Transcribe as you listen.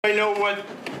Anybody know what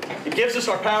it gives us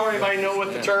our power? Anybody know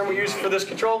what the term we use for this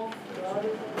control?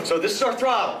 So this is our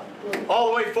throttle. All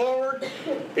the way forward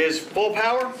is full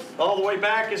power. All the way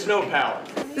back is no power.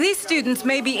 These students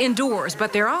may be indoors,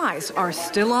 but their eyes are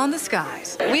still on the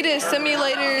skies. We did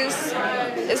simulators.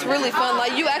 It's really fun.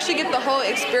 Like, you actually get the whole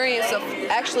experience of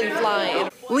actually flying.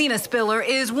 Lena Spiller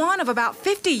is one of about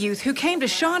 50 youth who came to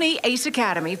Shawnee Ace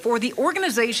Academy for the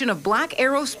Organization of Black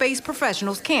Aerospace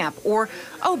Professionals Camp, or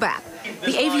OBAP.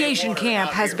 The aviation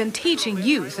camp has been teaching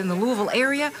youth in the Louisville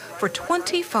area for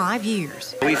 25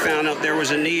 years. We found out there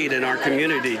was a need in our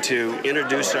community to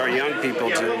introduce our young people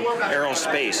to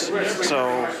aerospace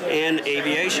and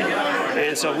aviation.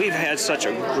 And so we've had such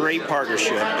a great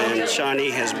partnership, and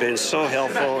Shawnee has been so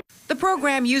helpful. The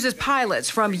program uses pilots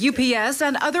from UPS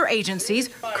and other agencies,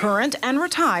 current and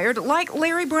retired, like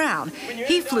Larry Brown.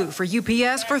 He flew for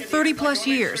UPS for 30-plus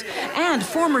years. And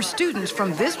former students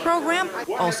from this program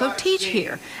also teach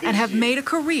here and have made a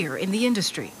career in the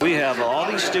industry. We have all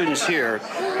these students here.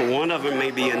 One of them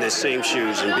may be in the same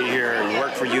shoes and be here and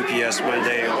work for UPS one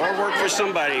day or work for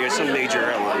somebody or some major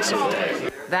airline someday.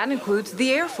 That includes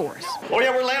the Air Force. Oh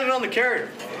yeah, we're landing on the carrier.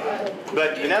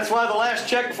 And that's why the last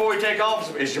check before we take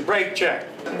off is your brake check.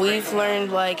 We've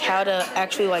learned how to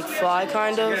actually fly,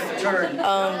 kind of.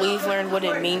 We've learned what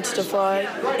it means to fly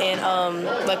and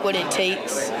what it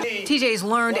takes. TJ's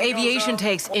learned aviation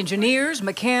takes engineers,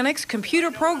 mechanics,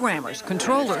 computer programmers,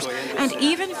 controllers, and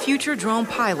even future drone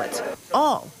pilots,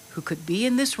 all who could be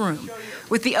in this room.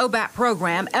 With the OBAP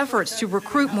program, efforts to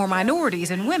recruit more minorities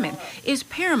and women is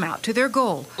paramount to their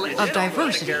goal of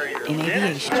diversity in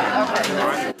aviation.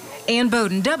 Ann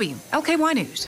Bowden, WLKY News.